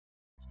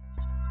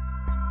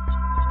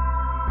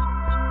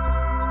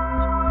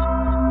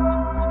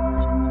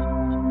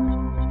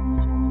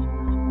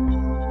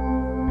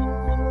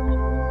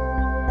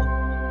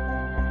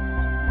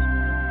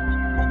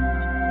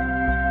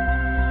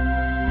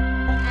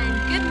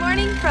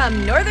morning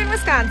from northern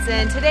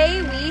Wisconsin.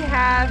 Today we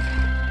have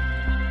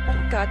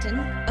gotten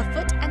 1.5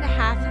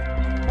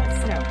 feet of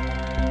snow.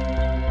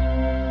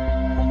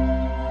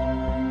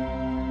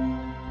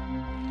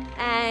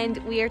 And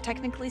we are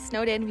technically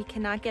snowed in. We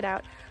cannot get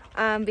out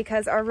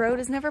because our road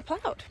is never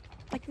plowed.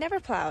 Like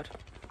never plowed,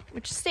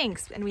 which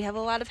stinks. And we have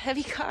a lot of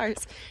heavy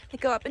cars that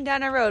go up and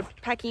down our road,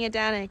 packing it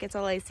down, and it gets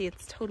all icy.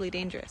 It's totally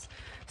dangerous.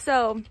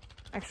 So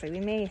actually we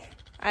may,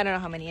 I don't know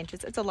how many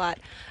inches, it's a lot.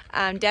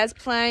 Dad's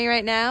plowing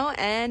right now,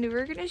 and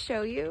we're gonna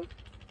show you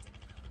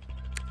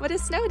what a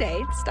snow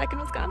day stuck in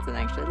Wisconsin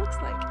actually looks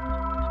like.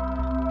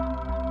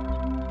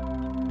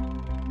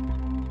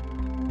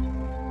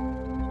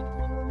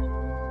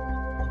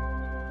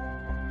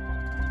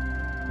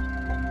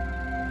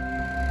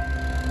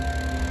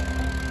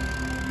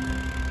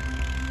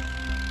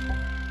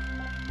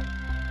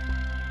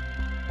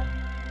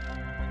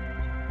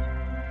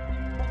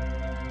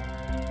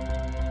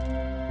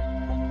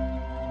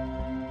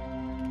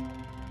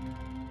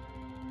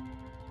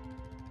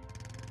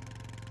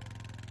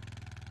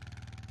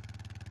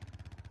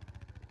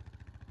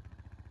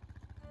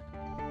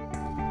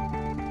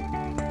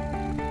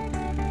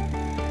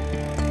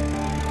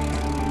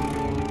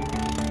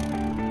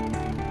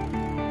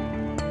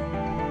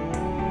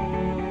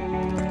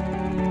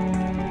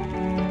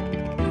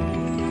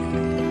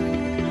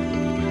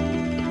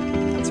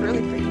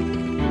 Really pretty.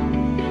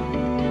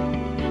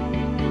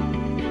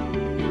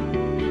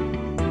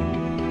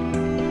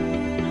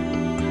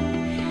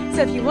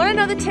 So if you want to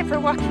know the tip for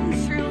walking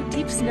through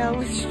deep snow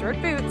with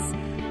short boots,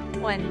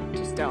 one,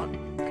 just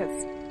don't,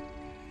 because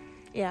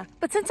yeah.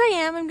 But since I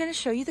am, I'm going to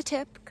show you the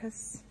tip,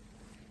 because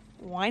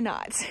why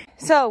not?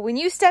 So when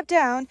you step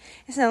down,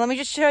 so let me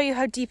just show you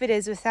how deep it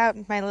is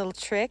without my little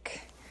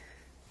trick.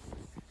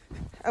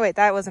 Oh wait,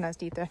 that wasn't as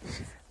deep there,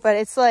 but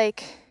it's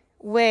like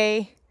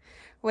way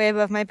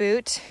above my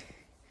boot.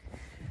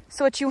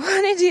 So what you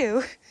want to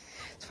do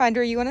is find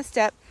where you want to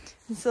step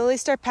and slowly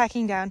start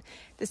packing down.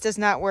 This does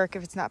not work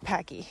if it's not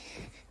packy.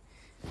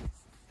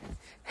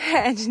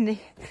 And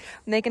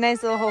make a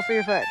nice little hole for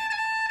your foot.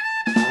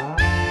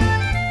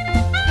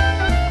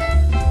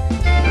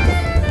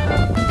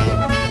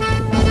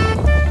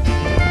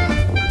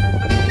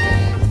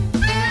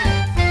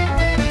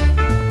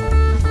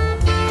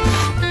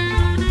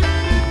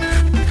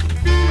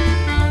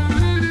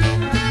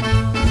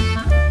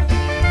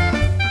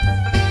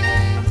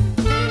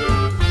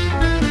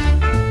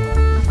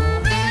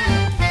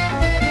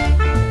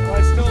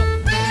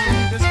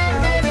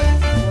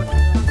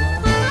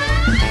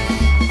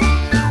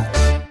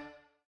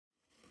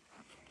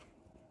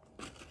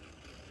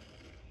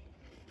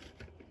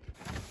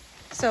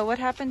 So what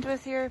happened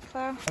with your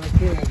plow? The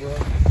cable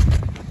broke.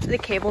 The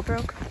cable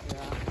broke?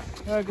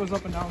 Yeah, it goes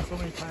up and down so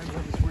many times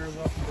it just wears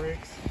off and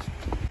breaks.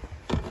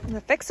 Is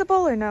it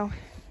fixable or no?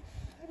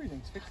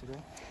 Everything's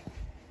fixable.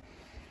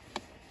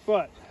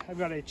 But I've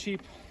got a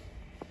cheap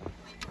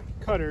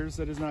cutters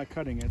that is not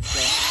cutting it,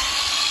 so.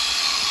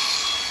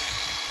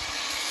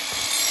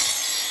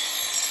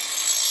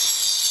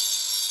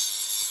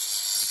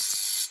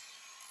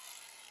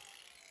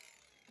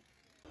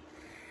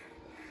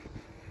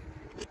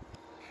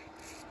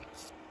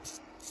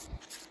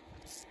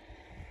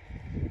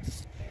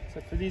 So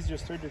for these,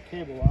 just thread your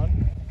cable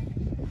on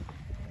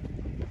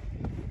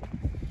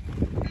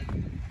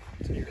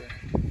to your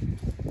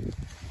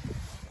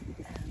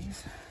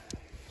ends.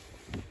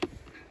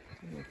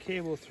 And the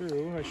cable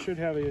through. I should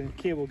have a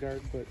cable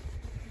guard, but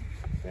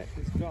that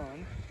is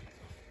gone.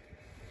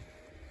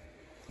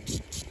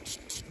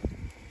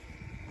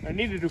 I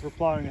need to do for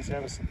plowing is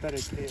have a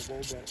synthetic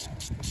cable, but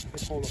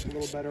they hold up a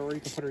little better, or you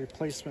can put a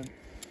replacement,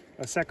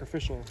 a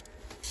sacrificial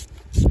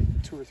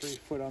 2 or 3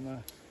 foot on the.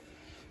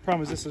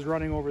 Problem is this is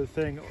running over the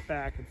thing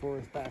back and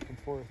forth,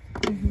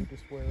 and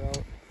just wear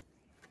out.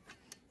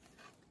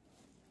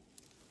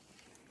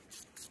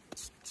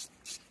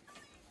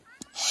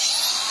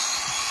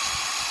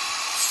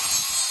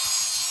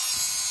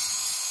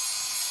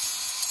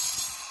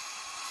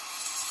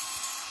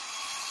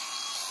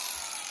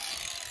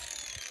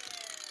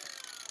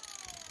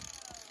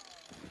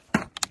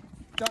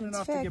 Done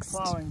enough to get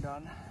plowing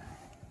done.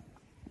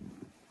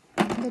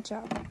 Good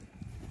job.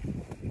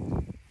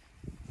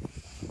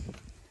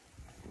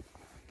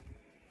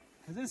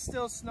 It is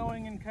still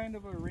snowing and kind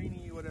of a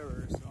rainy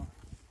whatever, so.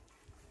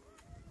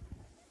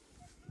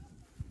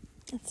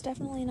 It's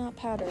definitely not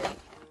powdered.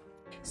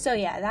 So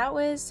yeah, that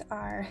was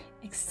our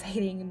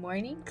exciting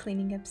morning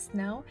cleaning up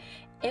snow.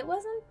 It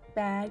wasn't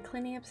bad.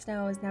 Cleaning up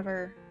snow is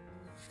never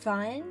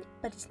fun,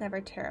 but it's never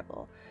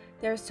terrible.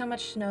 There was so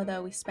much snow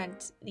though, we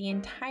spent the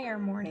entire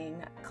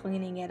morning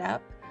cleaning it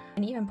up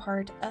and even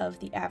part of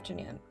the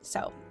afternoon.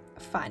 So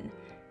fun.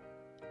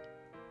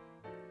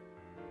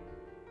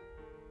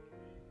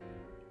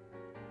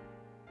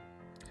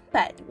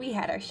 But we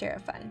had our share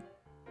of fun.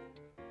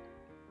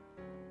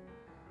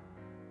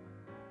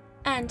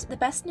 And the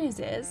best news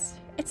is,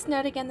 it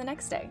snowed again the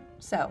next day,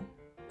 so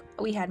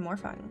we had more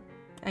fun.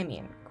 I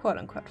mean, quote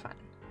unquote fun.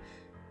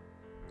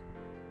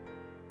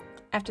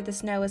 After the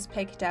snow was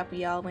picked up,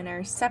 we all went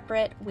our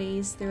separate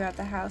ways throughout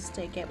the house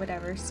to get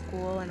whatever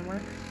school and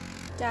work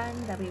done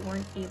that we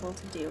weren't able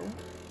to do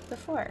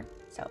before.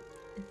 So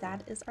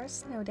that is our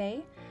snow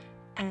day,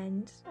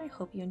 and I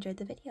hope you enjoyed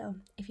the video.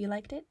 If you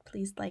liked it,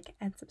 please like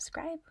and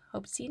subscribe.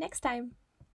 Hope to see you next time.